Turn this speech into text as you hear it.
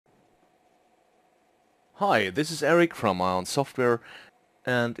Hi, this is Eric from Ion Software,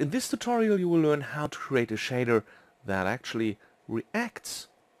 and in this tutorial you will learn how to create a shader that actually reacts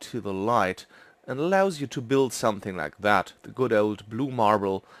to the light and allows you to build something like that, the good old blue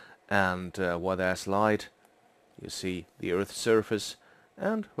marble, and where there's light you see the Earth's surface,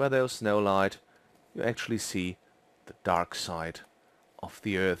 and where there's no light you actually see the dark side of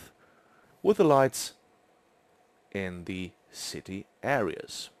the Earth with the lights in the city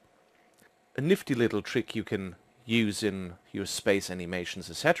areas. A nifty little trick you can use in your space animations,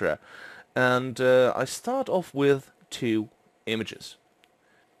 etc. And I start off with two images.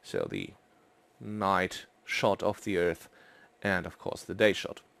 So the night shot of the Earth and of course the day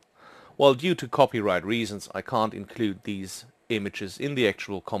shot. Well, due to copyright reasons I can't include these images in the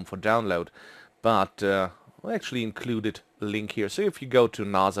actual COM for download, but I actually included a link here. So if you go to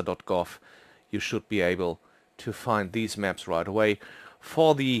nasa.gov you should be able to find these maps right away.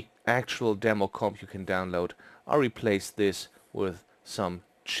 For the actual demo comp you can download, I replaced this with some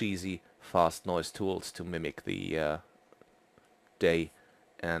cheesy fast noise tools to mimic the day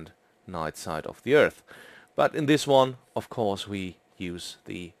and night side of the Earth. But in this one, of course, we use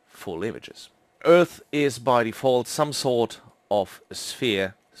the full images. Earth is by default some sort of a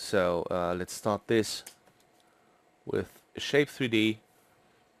sphere, so let's start this with a shape 3D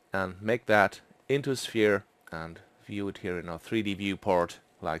and make that into a sphere and view it here in our 3D viewport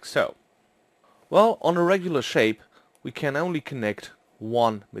like so. Well, on a regular shape we can only connect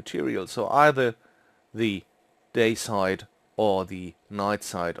one material, so either the day side or the night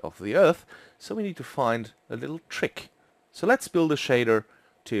side of the Earth, so we need to find a little trick. So let's build a shader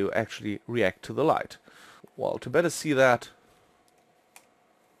to actually react to the light. Well, to better see that,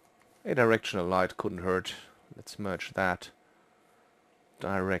 a directional light couldn't hurt. Let's merge that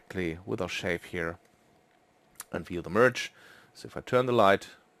directly with our shape here and view the merge. So if I turn the light,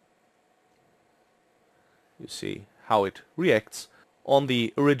 you see how it reacts on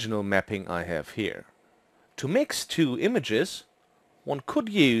the original mapping I have here. To mix two images, one could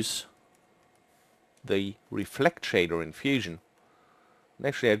use the reflect shader in Fusion. And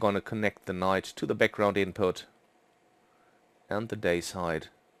actually I'm going to connect the night to the background input and the day side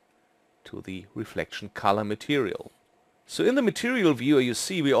to the reflection color material. So in the material viewer you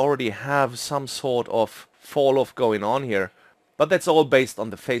see we already have some sort of fall off going on here, but that's all based on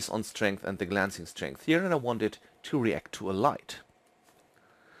the face on strength and the glancing strength here, and I want it to react to a light.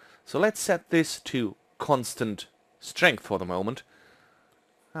 So let's set this to constant strength for the moment,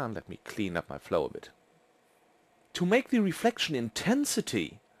 and let me clean up my flow a bit. To make the reflection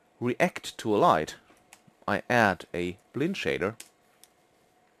intensity react to a light, I add a blend shader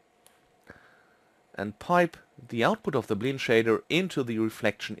and pipe the output of the blend shader into the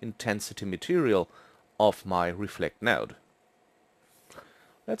reflection intensity material of my reflect node.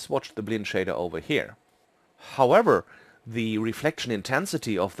 Let's watch the blend shader over here. However, the reflection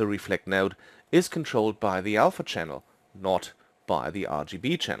intensity of the reflect node is controlled by the alpha channel, not by the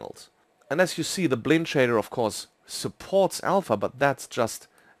RGB channels. And as you see, the blend shader of course supports alpha, but that's just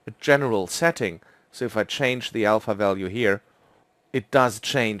a general setting. So if I change the alpha value here, it does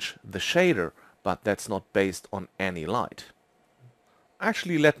change the shader, but that's not based on any light.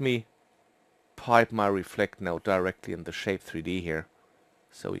 Actually, let me pipe my reflect node directly in the shape 3D here,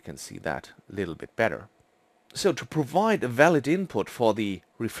 so we can see that a little bit better. So to provide a valid input for the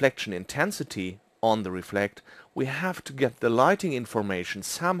reflection intensity on the reflect, we have to get the lighting information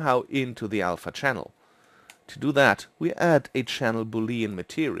somehow into the alpha channel. To do that, we add a channel boolean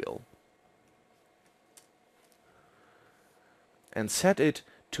material and set it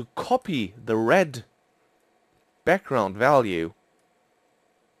to copy the red background value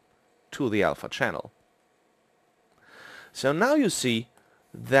to the alpha channel. So now you see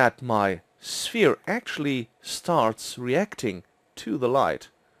that my sphere actually starts reacting to the light.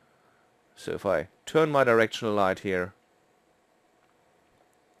 So if I turn my directional light here,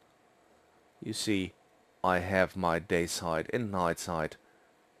 you see I have my day side and night side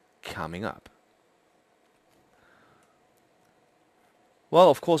coming up. Well,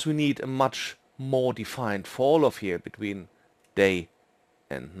 of course we need a much more defined fall off here between day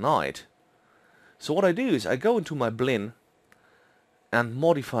and night. So what I do is I go into my blend and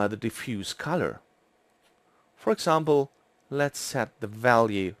modify the diffuse color. For example, let's set the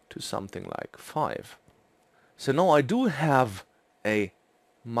value to something like 5. So now I do have a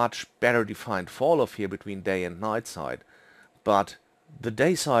much better defined fall off here between day and night side, but the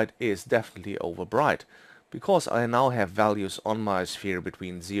day side is definitely over bright because I now have values on my sphere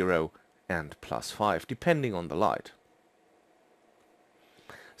between 0 and +5 depending on the light.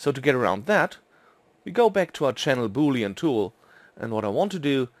 So to get around that, we go back to our channel boolean tool, and what I want to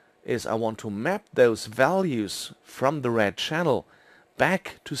do is I want to map those values from the red channel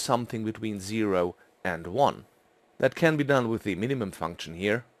back to something between 0 and 1. That can be done with the minimum function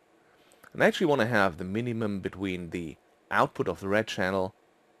here. And I actually want to have the minimum between the output of the red channel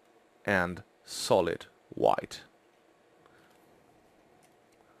and solid white.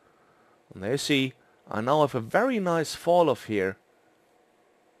 And there you see, I now have a very nice fall off here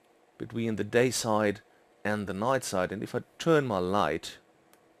between the day side and the night side. And if I turn my light,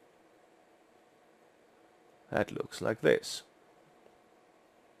 that looks like this.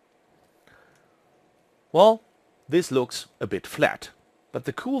 Well, this looks a bit flat. But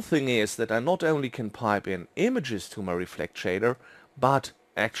the cool thing is that I not only can pipe in images to my reflect shader, but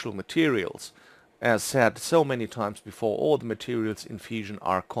actual materials. As said so many times before, all the materials in Fusion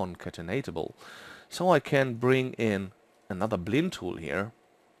are concatenatable. So I can bring in another blend tool here,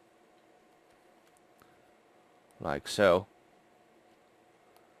 like so,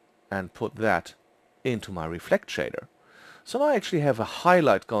 and put that into my reflect shader. So now I actually have a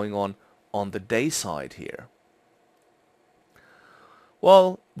highlight going on the day side here.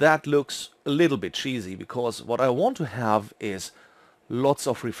 Well, that looks a little bit cheesy, because what I want to have is lots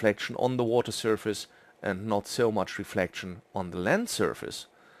of reflection on the water surface and not so much reflection on the land surface.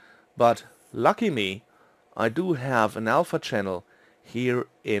 But lucky me, I do have an alpha channel here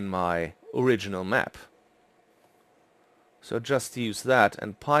in my original map. So just use that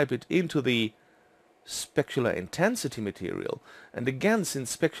and pipe it into the specular intensity material. And again,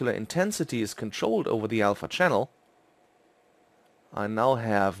 since specular intensity is controlled over the alpha channel, I now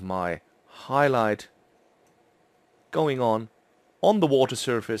have my highlight going on the water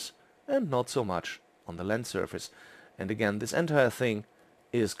surface and not so much on the land surface. And again, this entire thing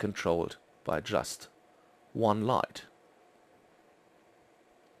is controlled by just one light.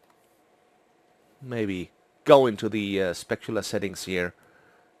 Maybe go into the specular settings here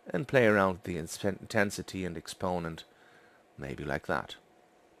and play around with the intensity and exponent, maybe like that.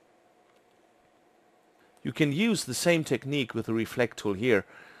 You can use the same technique with the reflect tool here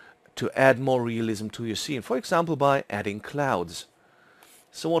to add more realism to your scene, for example by adding clouds.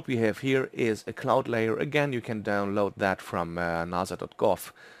 So what we have here is a cloud layer. Again, you can download that from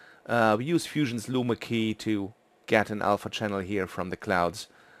nasa.gov. We use Fusion's Luma key to get an alpha channel here from the clouds.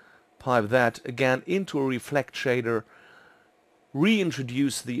 Pipe that again into a reflect shader,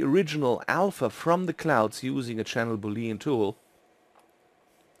 reintroduce the original alpha from the clouds using a channel Boolean tool.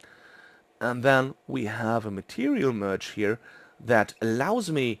 And then we have a material merge here that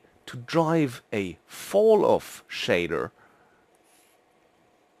allows me to drive a fall-off shader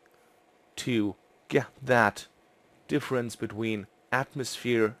to get that difference between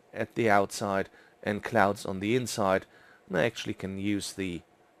atmosphere at the outside and clouds on the inside. And I actually can use the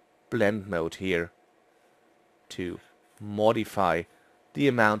blend mode here to modify the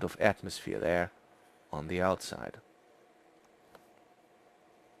amount of atmosphere there on the outside.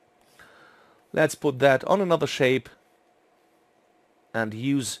 Let's put that on another shape and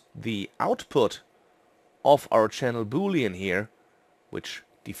use the output of our channel Boolean here, which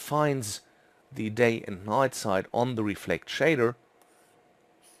defines the day and night side on the reflect shader,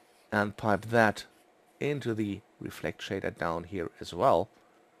 and pipe that into the reflect shader down here as well.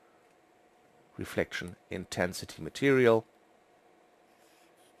 Reflection intensity material.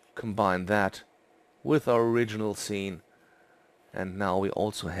 Combine that with our original scene, and now we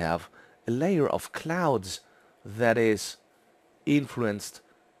also have a layer of clouds that is influenced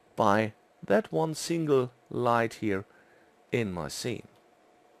by that one single light here in my scene.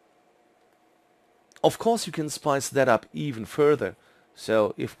 Of course, you can spice that up even further.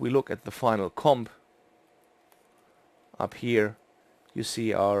 So if we look at the final comp up here, you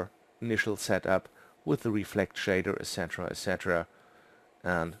see our initial setup with the reflect shader, etc., etc.,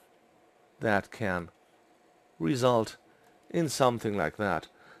 and that can result in something like that.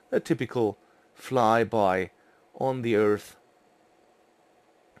 A typical flyby on the Earth.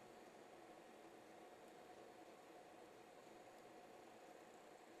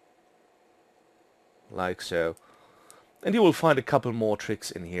 Like so. And you will find a couple more tricks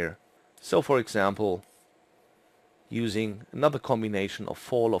in here. So for example, using another combination of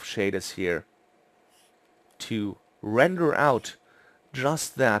fall-off shaders here to render out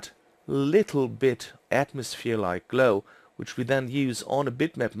just that little bit atmosphere-like glow, which we then use on a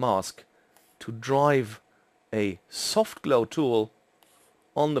bitmap mask to drive a soft glow tool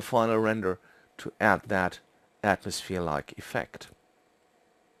on the final render to add that atmosphere-like effect.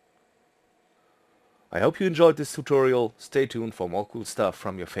 I hope you enjoyed this tutorial. Stay tuned for more cool stuff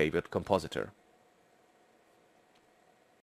from your favorite compositor.